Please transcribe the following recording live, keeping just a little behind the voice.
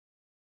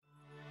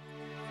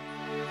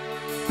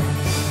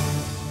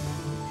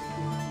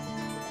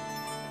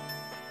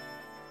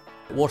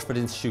Waterford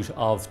Institute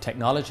of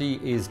Technology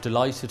is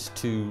delighted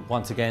to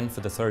once again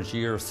for the third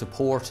year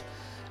support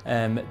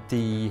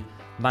the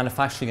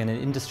manufacturing and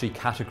industry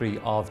category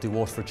of the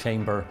Waterford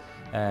Chamber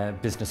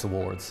Business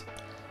Awards.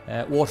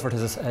 Waterford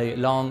has a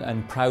long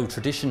and proud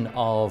tradition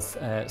of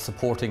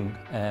supporting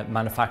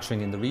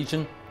manufacturing in the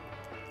region,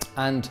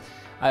 and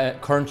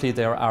currently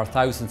there are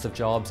thousands of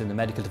jobs in the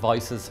medical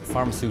devices,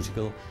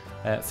 pharmaceutical,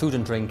 food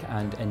and drink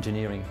and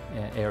engineering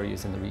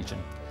areas in the region.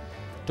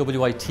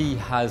 WIT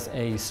has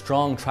a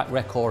strong track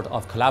record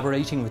of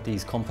collaborating with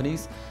these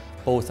companies,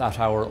 both at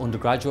our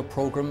undergraduate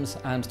programmes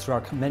and through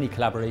our many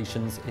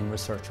collaborations in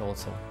research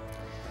also.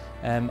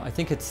 I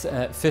think it's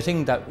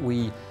fitting that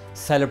we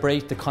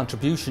celebrate the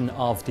contribution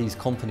of these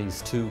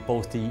companies to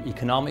both the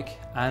economic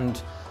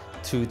and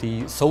to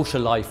the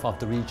social life of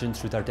the region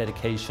through their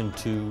dedication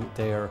to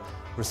their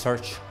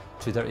research,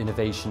 to their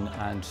innovation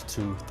and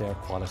to their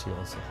quality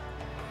also.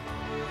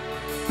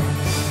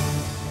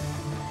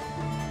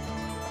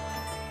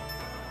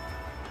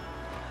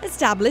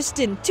 Established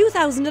in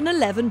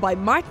 2011 by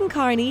Martin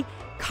Kearney,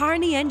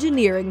 Kearney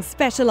Engineering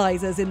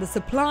specialises in the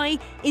supply,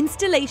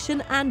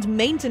 installation and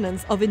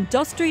maintenance of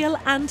industrial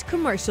and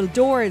commercial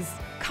doors.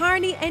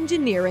 Kearney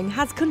Engineering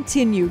has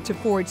continued to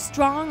forge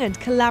strong and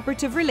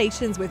collaborative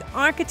relations with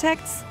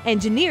architects,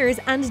 engineers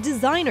and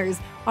designers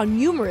on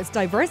numerous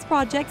diverse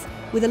projects,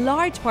 with a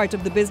large part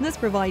of the business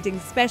providing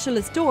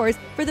specialist doors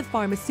for the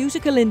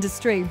pharmaceutical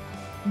industry.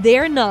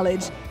 Their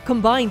knowledge,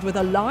 combined with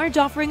a large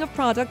offering of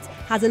products,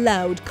 has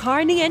allowed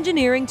Kearney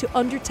Engineering to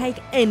undertake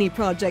any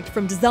project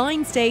from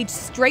design stage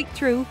straight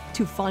through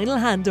to final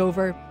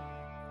handover.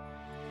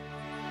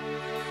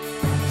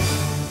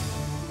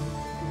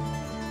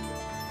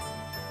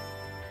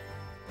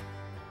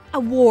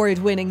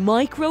 Award-winning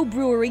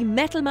microbrewery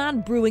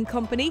Metalman Brewing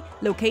Company,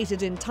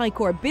 located in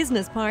Tycor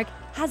Business Park,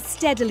 has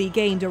steadily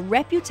gained a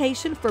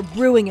reputation for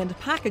brewing and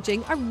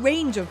packaging a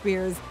range of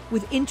beers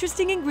with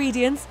interesting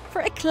ingredients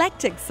for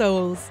eclectic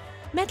souls.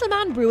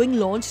 Metalman Brewing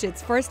launched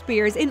its first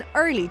beers in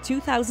early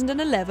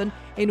 2011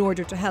 in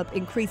order to help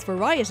increase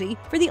variety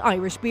for the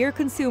Irish beer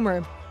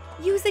consumer.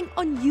 Using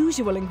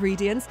unusual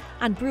ingredients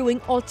and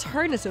brewing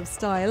alternative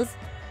styles,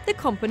 the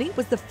company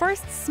was the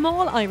first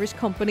small Irish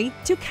company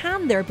to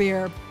can their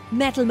beer.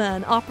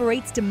 Metalman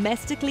operates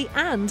domestically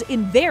and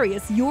in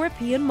various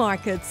European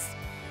markets.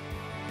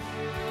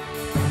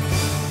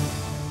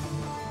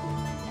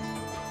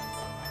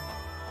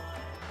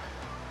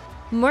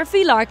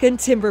 Murphy Larkin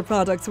Timber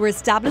Products were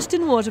established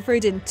in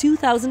Waterford in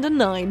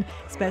 2009,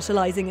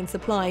 specialising in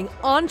supplying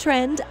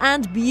on-trend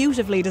and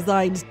beautifully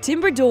designed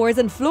timber doors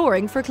and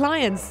flooring for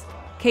clients.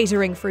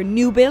 Catering for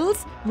new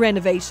builds,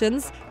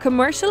 renovations,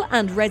 commercial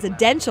and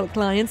residential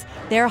clients,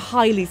 their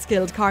highly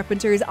skilled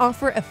carpenters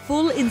offer a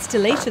full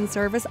installation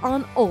service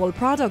on all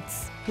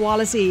products.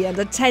 Quality and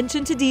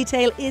attention to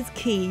detail is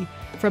key,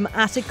 from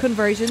attic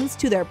conversions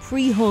to their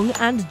pre-hung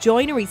and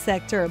joinery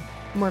sector.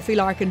 Murphy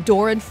Larkin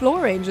door and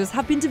floor ranges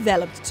have been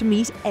developed to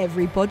meet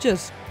every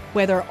budget.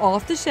 Whether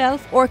off the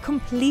shelf or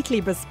completely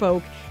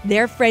bespoke,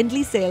 their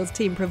friendly sales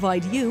team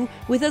provide you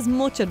with as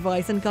much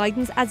advice and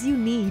guidance as you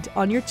need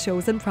on your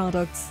chosen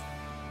products.